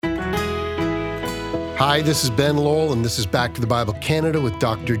Hi, this is Ben Lowell, and this is Back to the Bible Canada with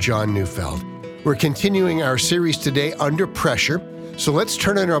Dr. John Neufeld. We're continuing our series today, Under Pressure. So let's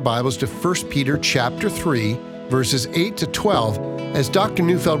turn in our Bibles to 1 Peter chapter 3, verses 8 to 12, as Dr.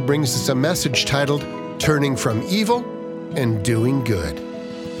 Neufeld brings us a message titled, Turning from Evil and Doing Good.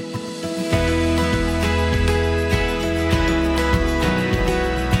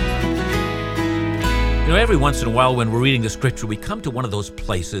 You know, every once in a while when we're reading the scripture, we come to one of those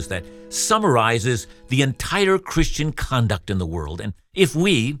places that summarizes the entire Christian conduct in the world. And if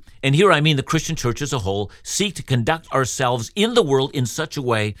we, and here I mean the Christian church as a whole, seek to conduct ourselves in the world in such a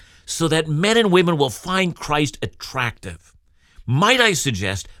way so that men and women will find Christ attractive, might I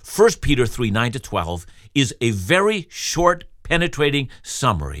suggest 1 Peter 3, 9 to 12 is a very short, penetrating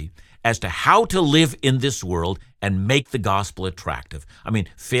summary as to how to live in this world and make the gospel attractive. I mean,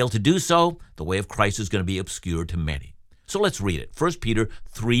 fail to do so, the way of Christ is going to be obscure to many. So let's read it. 1 Peter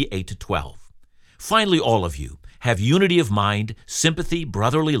 3, 8 to 12. Finally, all of you, have unity of mind, sympathy,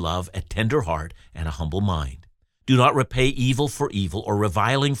 brotherly love, a tender heart, and a humble mind. Do not repay evil for evil or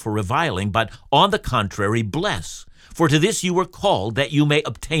reviling for reviling, but on the contrary, bless. For to this you were called, that you may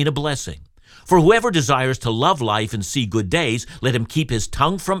obtain a blessing. For whoever desires to love life and see good days, let him keep his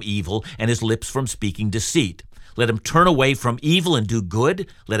tongue from evil and his lips from speaking deceit. Let him turn away from evil and do good.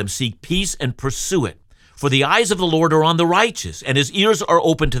 Let him seek peace and pursue it. For the eyes of the Lord are on the righteous, and his ears are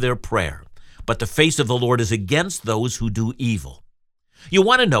open to their prayer. But the face of the Lord is against those who do evil. You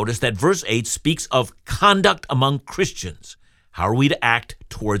want to notice that verse 8 speaks of conduct among Christians. How are we to act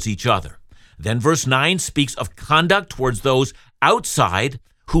towards each other? Then verse 9 speaks of conduct towards those outside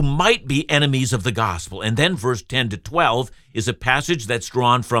who might be enemies of the gospel. And then verse 10 to 12 is a passage that's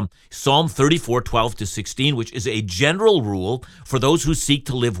drawn from Psalm 34, 12 to 16, which is a general rule for those who seek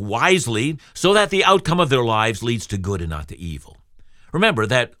to live wisely so that the outcome of their lives leads to good and not to evil. Remember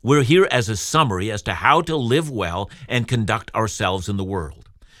that we're here as a summary as to how to live well and conduct ourselves in the world.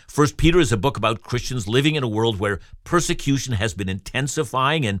 1 Peter is a book about Christians living in a world where persecution has been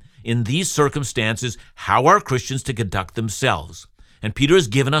intensifying, and in these circumstances, how are Christians to conduct themselves? And Peter has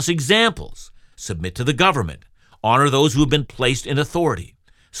given us examples. Submit to the government. Honor those who have been placed in authority.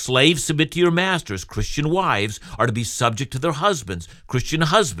 Slaves, submit to your masters. Christian wives are to be subject to their husbands. Christian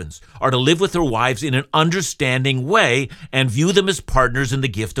husbands are to live with their wives in an understanding way and view them as partners in the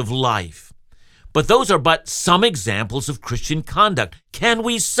gift of life. But those are but some examples of Christian conduct. Can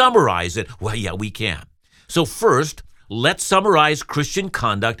we summarize it? Well, yeah, we can. So first, let's summarize Christian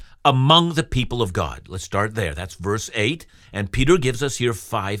conduct among the people of God. Let's start there. That's verse 8. And Peter gives us here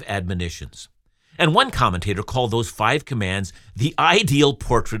 5 admonitions. And one commentator called those 5 commands the ideal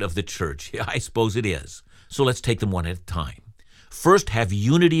portrait of the church. Yeah, I suppose it is. So let's take them one at a time. First, have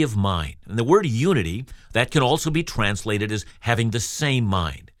unity of mind. And the word unity, that can also be translated as having the same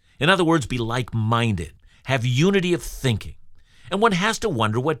mind. In other words, be like-minded. Have unity of thinking. And one has to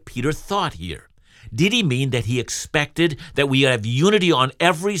wonder what Peter thought here. Did he mean that he expected that we have unity on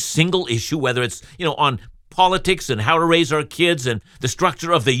every single issue, whether it's, on politics and how to raise our kids and the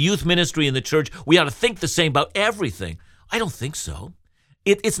structure of the youth ministry in the church? We ought to think the same about everything. I don't think so.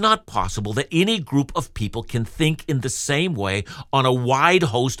 It's not possible that any group of people can think in the same way on a wide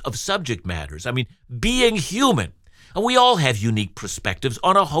host of subject matters. I mean, being human, and we all have unique perspectives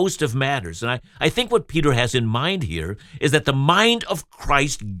on a host of matters. And I think what Peter has in mind here is that the mind of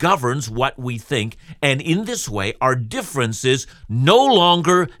Christ governs what we think, and in this way, our differences no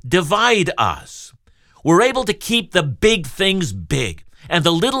longer divide us. We're able to keep the big things big and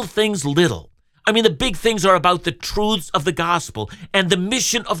the little things little. I mean, the big things are about the truths of the gospel and the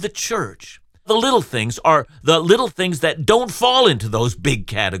mission of the church. The little things are the little things that don't fall into those big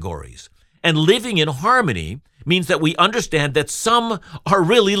categories. And living in harmony means that we understand that some are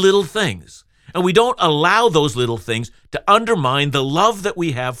really little things, and we don't allow those little things to undermine the love that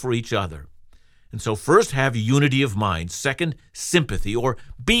we have for each other. And so first, have unity of mind. Second, sympathy, or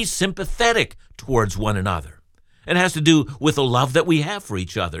be sympathetic towards one another. It has to do with the love that we have for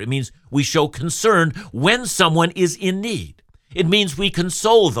each other. It means we show concern when someone is in need. It means we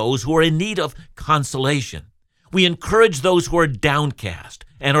console those who are in need of consolation. We encourage those who are downcast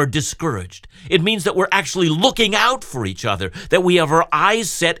and are discouraged. It means that we're actually looking out for each other, that we have our eyes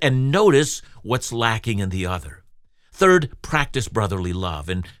set and notice what's lacking in the other. Third, practice brotherly love.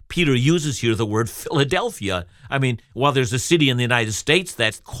 And Peter uses here the word Philadelphia. I mean, while there's a city in the United States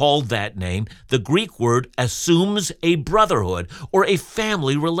that's called that name, the Greek word assumes a brotherhood or a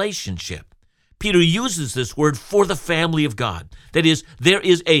family relationship. Peter uses this word for the family of God. That is, there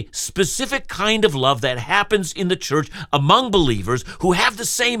is a specific kind of love that happens in the church among believers who have the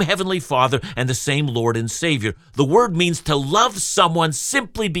same Heavenly Father and the same Lord and Savior. The word means to love someone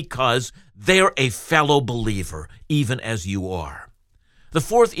simply because they're a fellow believer, even as you are. The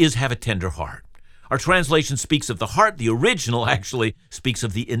fourth is have a tender heart. Our translation speaks of the heart. The original actually speaks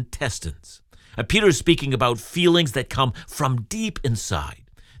of the intestines. Peter is speaking about feelings that come from deep inside.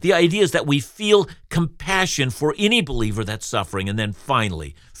 The idea is that we feel compassion for any believer that's suffering. And then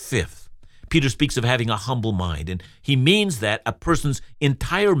finally, fifth, Peter speaks of having a humble mind, and he means that a person's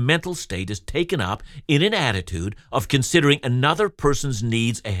entire mental state is taken up in an attitude of considering another person's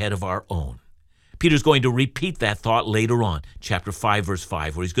needs ahead of our own. Peter's going to repeat that thought later on, chapter 5, verse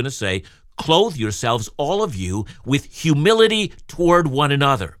 5, where he's going to say, "Clothe yourselves, all of you, with humility toward one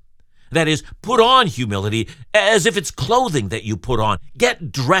another." That is, put on humility as if it's clothing that you put on.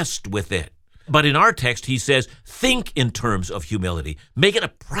 Get dressed with it. But in our text, he says, think in terms of humility. Make it a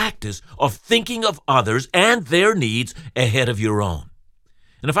practice of thinking of others and their needs ahead of your own.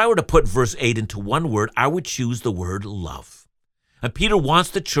 And if I were to put verse 8 into one word, I would choose the word love. And Peter wants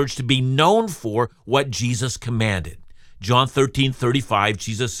the church to be known for what Jesus commanded. John 13:35,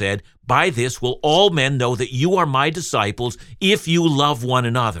 Jesus said, "By this will all men know that you are my disciples if you love one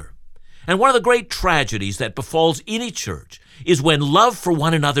another." And one of the great tragedies that befalls any church is when love for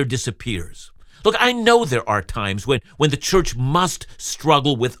one another disappears. Look, I know there are times when the church must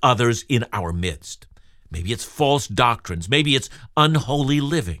struggle with others in our midst. Maybe it's false doctrines. Maybe it's unholy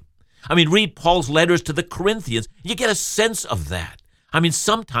living. Read Paul's letters to the Corinthians. You get a sense of that.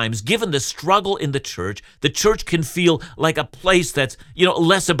 Sometimes, given the struggle in the church can feel like a place that's,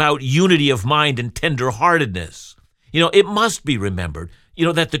 less about unity of mind and tenderheartedness. It must be remembered,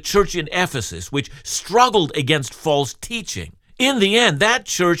 that the church in Ephesus, which struggled against false teaching, in the end, that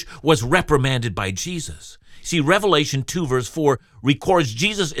church was reprimanded by Jesus. See, Revelation 2, verse 4 records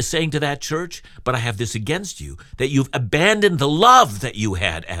Jesus is saying to that church, "But I have this against you, that you've abandoned the love that you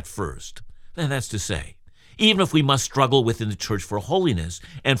had at first." And that's to say, even if we must struggle within the church for holiness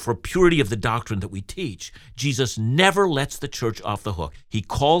and for purity of the doctrine that we teach, Jesus never lets the church off the hook. He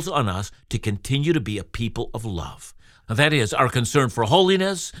calls on us to continue to be a people of love. Now, that is, our concern for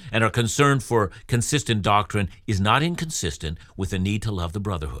holiness and our concern for consistent doctrine is not inconsistent with the need to love the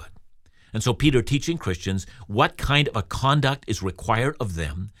brotherhood. And so Peter, teaching Christians what kind of a conduct is required of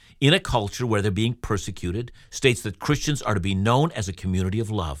them in a culture where they're being persecuted, states that Christians are to be known as a community of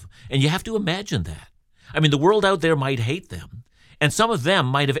love. And you have to imagine that. The world out there might hate them, and some of them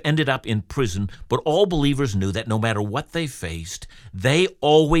might have ended up in prison, but all believers knew that no matter what they faced, they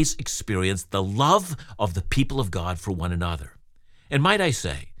always experienced the love of the people of God for one another. And might I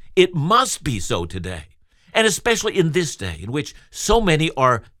say, it must be so today, and especially in this day in which so many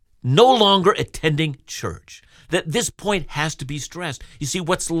are no longer attending church, that this point has to be stressed. You see,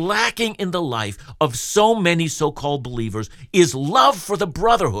 what's lacking in the life of so many so-called believers is love for the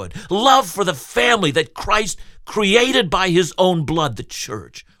brotherhood, love for the family that Christ created by his own blood, the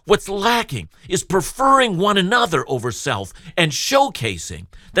church. What's lacking is preferring one another over self and showcasing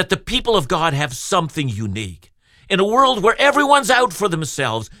that the people of God have something unique. In a world where everyone's out for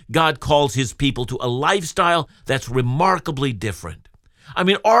themselves, God calls his people to a lifestyle that's remarkably different.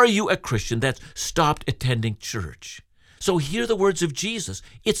 Are you a Christian that's stopped attending church? So hear the words of Jesus.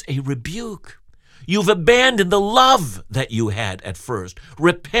 It's a rebuke. You've abandoned the love that you had at first.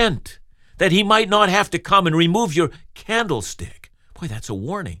 Repent, that he might not have to come and remove your candlestick. Boy, that's a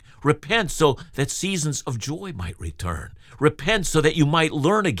warning. Repent so that seasons of joy might return. Repent so that you might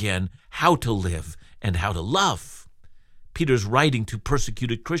learn again how to live and how to love. Peter's writing to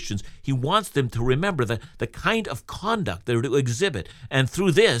persecuted Christians. He wants them to remember the kind of conduct they're to exhibit. And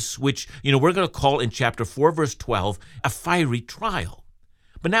through this, which we're going to call in chapter 4, verse 12, a fiery trial.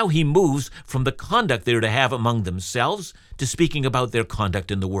 But now he moves from the conduct they're to have among themselves to speaking about their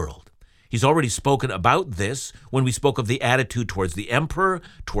conduct in the world. He's already spoken about this when we spoke of the attitude towards the emperor,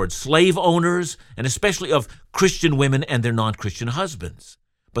 towards slave owners, and especially of Christian women and their non-Christian husbands.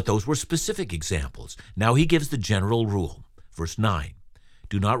 But those were specific examples. Now he gives the general rule. Verse 9,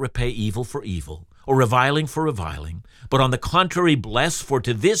 do not repay evil for evil, or reviling for reviling, but on the contrary bless, for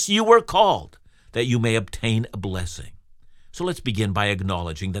to this you were called, that you may obtain a blessing. So let's begin by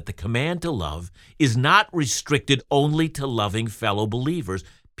acknowledging that the command to love is not restricted only to loving fellow believers.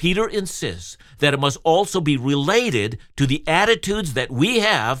 Peter insists that it must also be related to the attitudes that we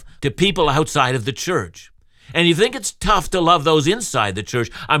have to people outside of the church. And you think it's tough to love those inside the church.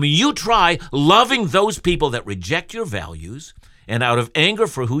 You try loving those people that reject your values and out of anger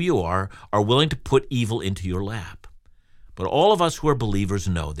for who you are willing to put evil into your lap. But all of us who are believers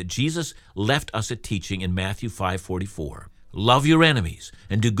know that Jesus left us a teaching in Matthew 5:44. Love your enemies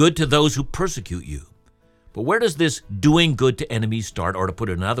and do good to those who persecute you. But where does this doing good to enemies start? Or to put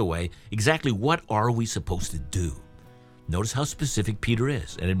it another way, exactly what are we supposed to do? Notice how specific Peter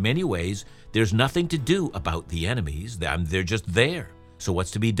is. And in many ways, there's nothing to do about the enemies. They're just there. So what's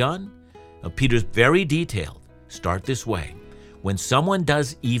to be done? Peter's very detailed. Start this way. When someone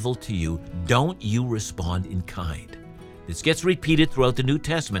does evil to you, don't you respond in kind. This gets repeated throughout the New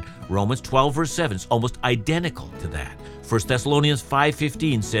Testament. Romans 12, verse 7 is almost identical to that. 1 Thessalonians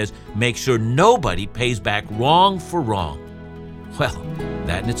 5:15 says, make sure nobody pays back wrong for wrong. Well,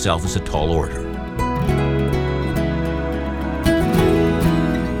 that in itself is a tall order.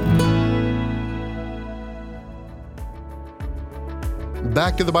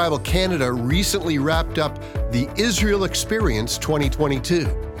 Back to the Bible Canada recently wrapped up the Israel Experience 2022.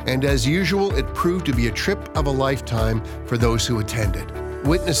 And as usual, it proved to be a trip of a lifetime for those who attended.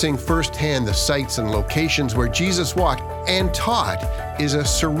 Witnessing firsthand the sites and locations where Jesus walked and taught is a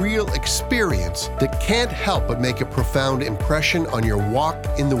surreal experience that can't help but make a profound impression on your walk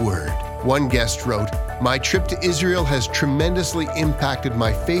in the Word. One guest wrote, "My trip to Israel has tremendously impacted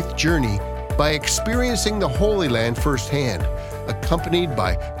my faith journey by experiencing the Holy Land firsthand, accompanied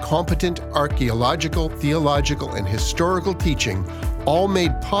by competent archaeological, theological, and historical teaching, all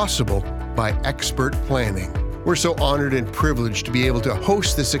made possible by expert planning." We're so honored and privileged to be able to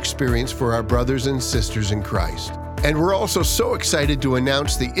host this experience for our brothers and sisters in Christ. And we're also so excited to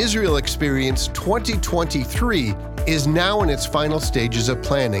announce the Israel Experience 2023 is now in its final stages of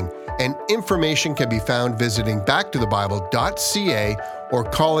planning, and information can be found visiting backtothebible.ca or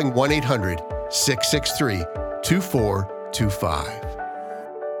calling 1-800-663-2425.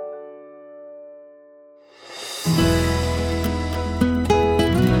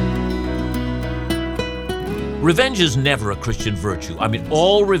 Revenge is never a Christian virtue.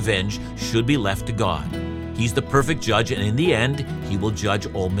 All revenge should be left to God. He's the perfect judge, and in the end, he will judge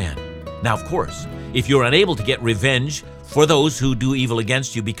all men. Now, of course, if you're unable to get revenge for those who do evil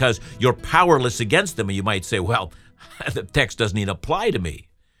against you because you're powerless against them, you might say, well, the text doesn't even apply to me.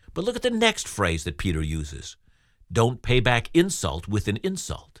 But look at the next phrase that Peter uses. Don't pay back insult with an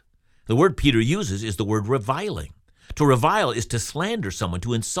insult. The word Peter uses is the word reviling. To revile is to slander someone,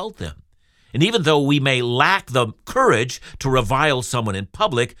 to insult them. And even though we may lack the courage to revile someone in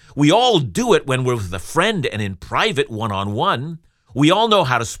public, we all do it when we're with a friend and in private one-on-one. We all know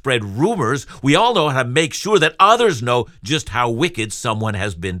how to spread rumors. We all know how to make sure that others know just how wicked someone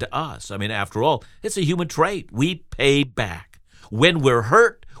has been to us. After all, it's a human trait. We pay back. When we're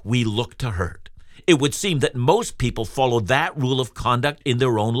hurt, we look to hurt. It would seem that most people follow that rule of conduct in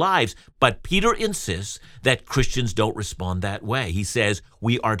their own lives, but Peter insists that Christians don't respond that way. He says,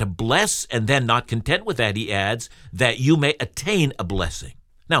 we are to bless, and then not content with that, he adds, that you may attain a blessing.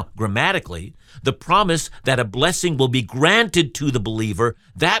 Now, grammatically, the promise that a blessing will be granted to the believer,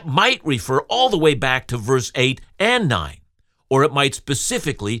 that might refer all the way back to verse 8 and 9. Or it might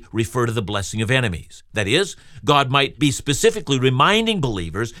specifically refer to the blessing of enemies. That is, God might be specifically reminding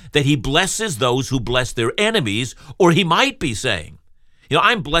believers that he blesses those who bless their enemies, or he might be saying,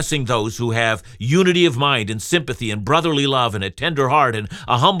 I'm blessing those who have unity of mind and sympathy and brotherly love and a tender heart and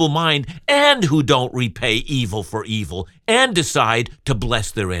a humble mind, and who don't repay evil for evil and decide to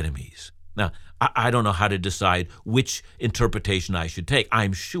bless their enemies. Now, I don't know how to decide which interpretation I should take.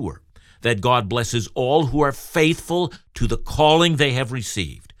 I'm sure that God blesses all who are faithful to the calling they have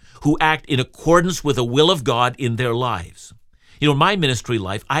received, who act in accordance with the will of God in their lives. In my ministry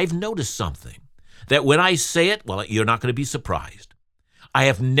life, I've noticed something, that when I say it, well, you're not going to be surprised. I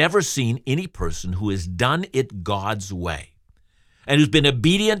have never seen any person who has done it God's way and who's been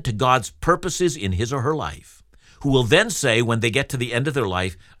obedient to God's purposes in his or her life, who will then say when they get to the end of their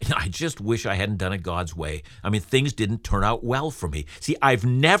life, I just wish I hadn't done it God's way. Things didn't turn out well for me. See, I've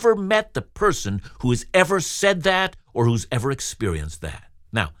never met the person who has ever said that or who's ever experienced that.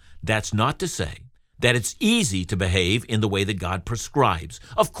 Now, that's not to say that it's easy to behave in the way that God prescribes.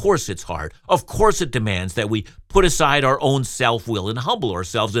 Of course it's hard. Of course it demands that we put aside our own self-will and humble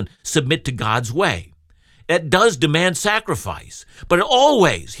ourselves and submit to God's way. It does demand sacrifice, but it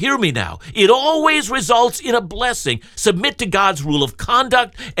always, hear me now, it always results in a blessing. Submit to God's rule of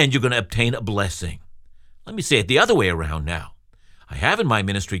conduct, and you're going to obtain a blessing. Let me say it the other way around now. I have in my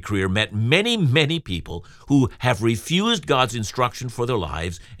ministry career met many, many people who have refused God's instruction for their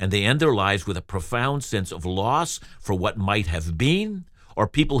lives, and they end their lives with a profound sense of loss for what might have been, or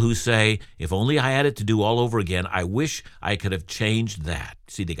people who say, if only I had it to do all over again, I wish I could have changed that.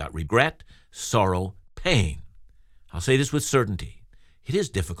 See, they got regret, sorrow, pain. I'll say this with certainty. It is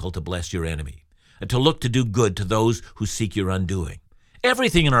difficult to bless your enemy. and to look to do good to those who seek your undoing.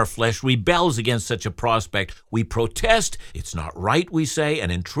 Everything in our flesh rebels against such a prospect. We protest. It's not right, we say,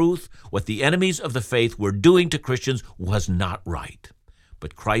 and in truth, what the enemies of the faith were doing to Christians was not right.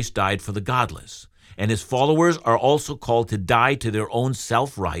 But Christ died for the godless, and his followers are also called to die to their own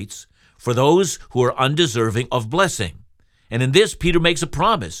self-rights for those who are undeserving of blessing. And in this, Peter makes a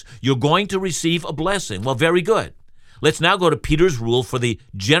promise. You're going to receive a blessing. Well, very good. Let's now go to Peter's rule for the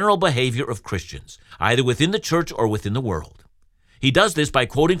general behavior of Christians, either within the church or within the world. He does this by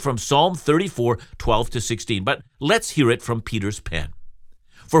quoting from Psalm 34, 12-16, but let's hear it from Peter's pen.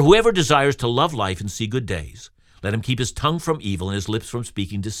 For whoever desires to love life and see good days, let him keep his tongue from evil and his lips from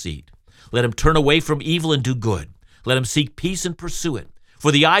speaking deceit. Let him turn away from evil and do good. Let him seek peace and pursue it.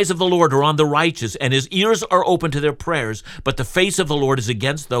 For the eyes of the Lord are on the righteous, and his ears are open to their prayers, but the face of the Lord is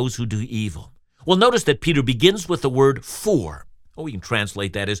against those who do evil. Well, notice that Peter begins with the word for. Oh, we can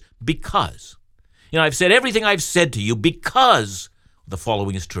translate that as because. I've said everything I've said to you because the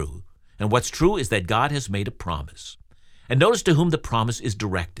following is true. And what's true is that God has made a promise. And notice to whom the promise is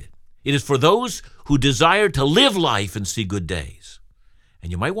directed. It is for those who desire to live life and see good days.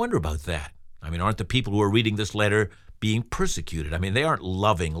 And you might wonder about that. Aren't the people who are reading this letter being persecuted? They aren't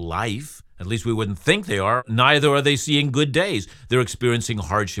loving life. At least we wouldn't think they are. Neither are they seeing good days. They're experiencing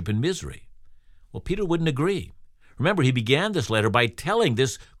hardship and misery. Well, Peter wouldn't agree. Remember, he began this letter by telling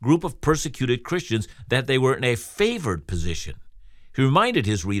this group of persecuted Christians that they were in a favored position. He reminded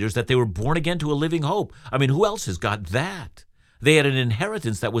his readers that they were born again to a living hope. Who else has got that? They had an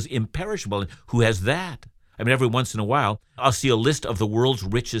inheritance that was imperishable. And who has that? Every once in a while, I'll see a list of the world's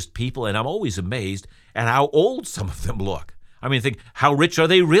richest people, and I'm always amazed at how old some of them look. Think, how rich are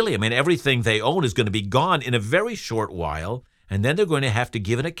they really? Everything they own is going to be gone in a very short while, and then they're going to have to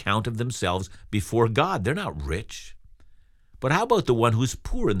give an account of themselves before God. They're not rich. But how about the one who's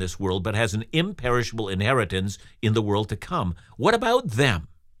poor in this world but has an imperishable inheritance in the world to come? What about them?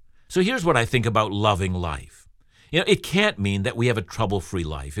 So here's what I think about loving life. It can't mean that we have a trouble-free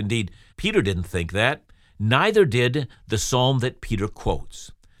life. Indeed, Peter didn't think that. Neither did the psalm that Peter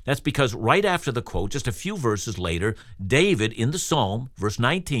quotes. That's because right after the quote, just a few verses later, David in the psalm, verse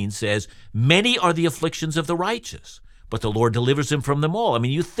 19, says, "Many are the afflictions of the righteous, but the Lord delivers him from them all."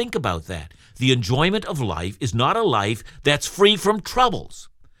 You think about that. The enjoyment of life is not a life that's free from troubles.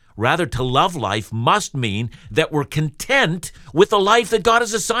 Rather, to love life must mean that we're content with the life that God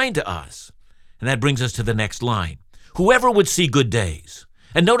has assigned to us. And that brings us to the next line. Whoever would see good days.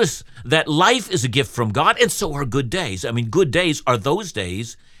 And notice that life is a gift from God, and so are good days. Good days are those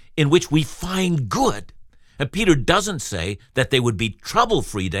days in which we find good. And Peter doesn't say that they would be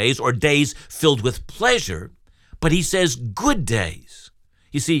trouble-free days or days filled with pleasure, but he says good days.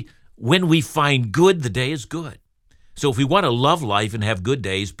 You see, when we find good, the day is good. So if we want to love life and have good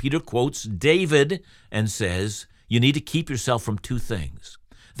days, Peter quotes David and says, you need to keep yourself from two things.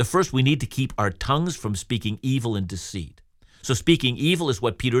 The first, we need to keep our tongues from speaking evil and deceit. So speaking evil is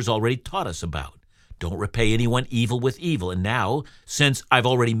what Peter's already taught us about. Don't repay anyone evil with evil. And now, since I've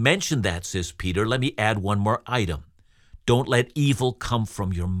already mentioned that, says Peter, let me add one more item. Don't let evil come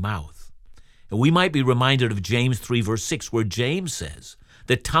from your mouth. And we might be reminded of James 3, verse 6, where James says,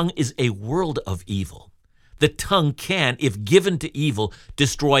 the tongue is a world of evil. The tongue can, if given to evil,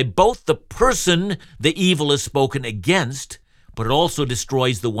 destroy both the person the evil is spoken against, but it also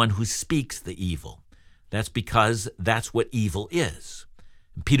destroys the one who speaks the evil. That's because that's what evil is.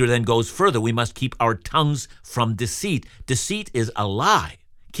 Peter then goes further. We must keep our tongues from deceit. Deceit is a lie.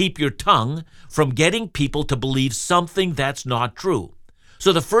 Keep your tongue from getting people to believe something that's not true.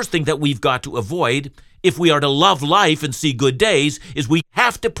 So the first thing that we've got to avoid, if we are to love life and see good days, is we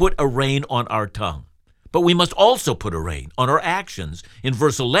have to put a rein on our tongue. But we must also put a rein on our actions. In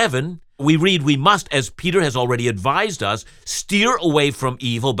verse 11, we read we must, as Peter has already advised us, steer away from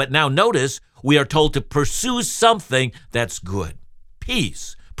evil. But now notice, we are told to pursue something that's good.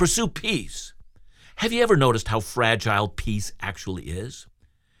 Peace. Pursue peace. Have you ever noticed how fragile peace actually is?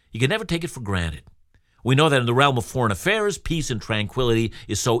 You can never take it for granted. We know that in the realm of foreign affairs, peace and tranquility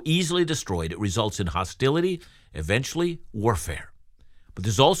is so easily destroyed, it results in hostility, eventually warfare. But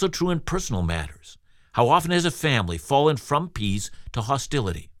this is also true in personal matters. How often has a family fallen from peace to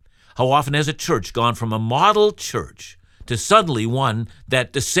hostility? How often has a church gone from a model church to suddenly one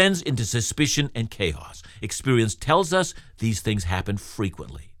that descends into suspicion and chaos? Experience tells us these things happen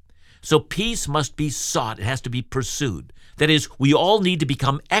frequently. So peace must be sought. It has to be pursued. That is, we all need to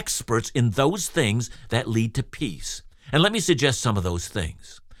become experts in those things that lead to peace. And let me suggest some of those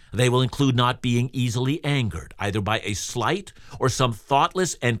things. They will include not being easily angered, either by a slight or some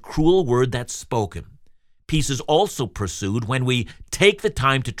thoughtless and cruel word that's spoken. Peace is also pursued when we take the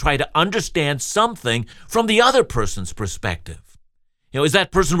time to try to understand something from the other person's perspective. Is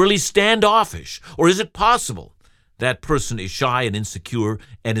that person really standoffish? Or is it possible that person is shy and insecure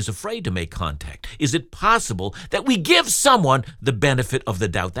and is afraid to make contact? Is it possible that we give someone the benefit of the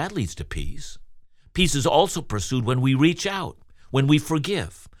doubt? That leads to peace. Peace is also pursued when we reach out, when we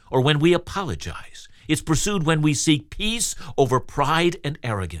forgive, or when we apologize. It's pursued when we seek peace over pride and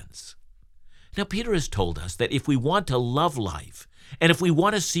arrogance. Now, Peter has told us that if we want to love life and if we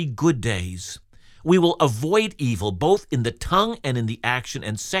want to see good days, we will avoid evil both in the tongue and in the action.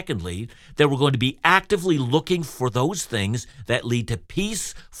 And secondly, that we're going to be actively looking for those things that lead to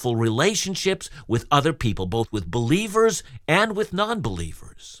peaceful relationships with other people, both with believers and with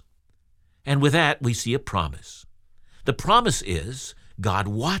non-believers. And with that, we see a promise. The promise is God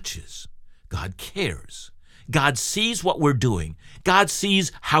watches. God cares. God sees what we're doing. God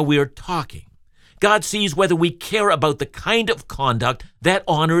sees how we're talking. God sees whether we care about the kind of conduct that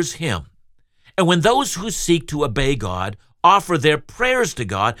honors Him. And when those who seek to obey God offer their prayers to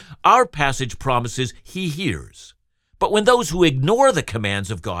God, our passage promises He hears. But when those who ignore the commands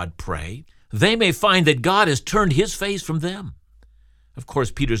of God pray, they may find that God has turned His face from them. Of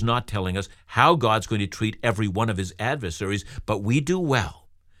course, Peter's not telling us how God's going to treat every one of His adversaries, but we do well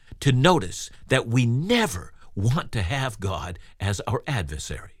to notice that we never want to have God as our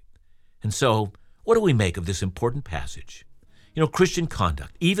adversary. And so, what do we make of this important passage? Christian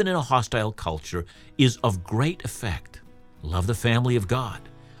conduct, even in a hostile culture, is of great effect. Love the family of God.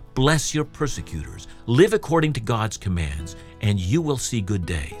 Bless your persecutors. Live according to God's commands, and you will see good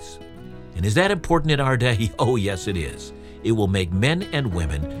days. And is that important in our day? Oh, yes, it is. It will make men and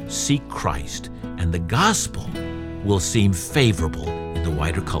women seek Christ, and the gospel will seem favorable in the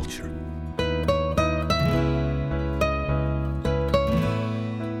wider culture.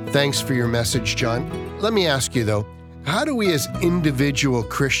 Thanks for your message, John. Let me ask you, though, how do we as individual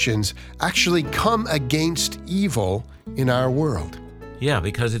Christians actually come against evil in our world? Yeah,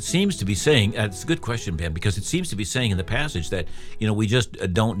 because it seems to be saying, it's a good question, Ben, because it seems to be saying in the passage that, we just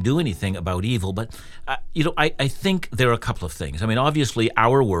don't do anything about evil. But, I think there are a couple of things. Obviously,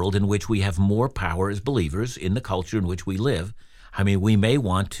 our world in which we have more power as believers in the culture in which we live, we may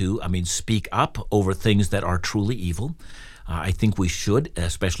want to, speak up over things that are truly evil. I think we should,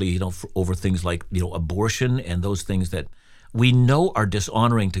 especially, over things like, abortion and those things that we know are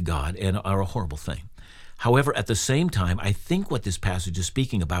dishonoring to God and are a horrible thing. However, at the same time, I think what this passage is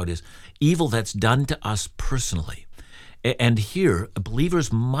speaking about is evil that's done to us personally. And here,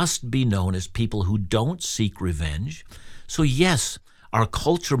 believers must be known as people who don't seek revenge. So yes, our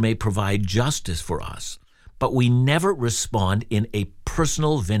culture may provide justice for us, but we never respond in a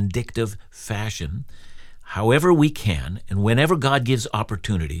personal, vindictive fashion. However we can, and whenever God gives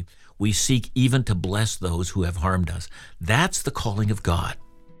opportunity, we seek even to bless those who have harmed us. That's the calling of God.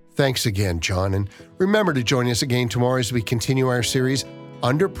 Thanks again, John, and remember to join us again tomorrow as we continue our series,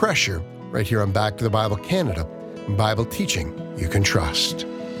 Under Pressure, right here on Back to the Bible Canada, Bible teaching you can trust.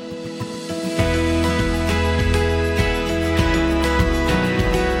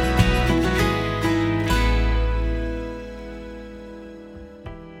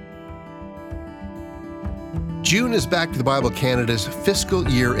 June is Back to the Bible Canada's fiscal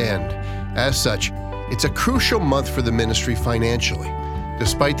year end. As such, it's a crucial month for the ministry financially.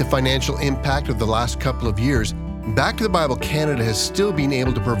 Despite the financial impact of the last couple of years, Back to the Bible Canada has still been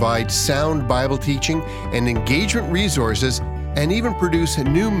able to provide sound Bible teaching and engagement resources and even produce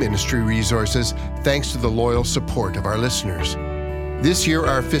new ministry resources thanks to the loyal support of our listeners. This year,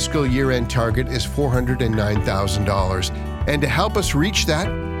 our fiscal year-end target is $409,000, and to help us reach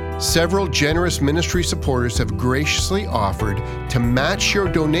that, several generous ministry supporters have graciously offered to match your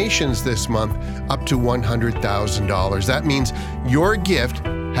donations this month up to $100,000. That means your gift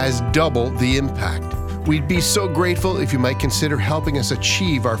has double the impact. We'd be so grateful if you might consider helping us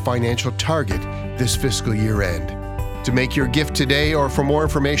achieve our financial target this fiscal year end. To make your gift today or for more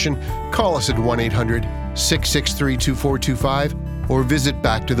information, call us at 1-800-663-2425 or visit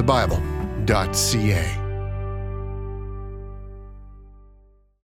backtothebible.ca.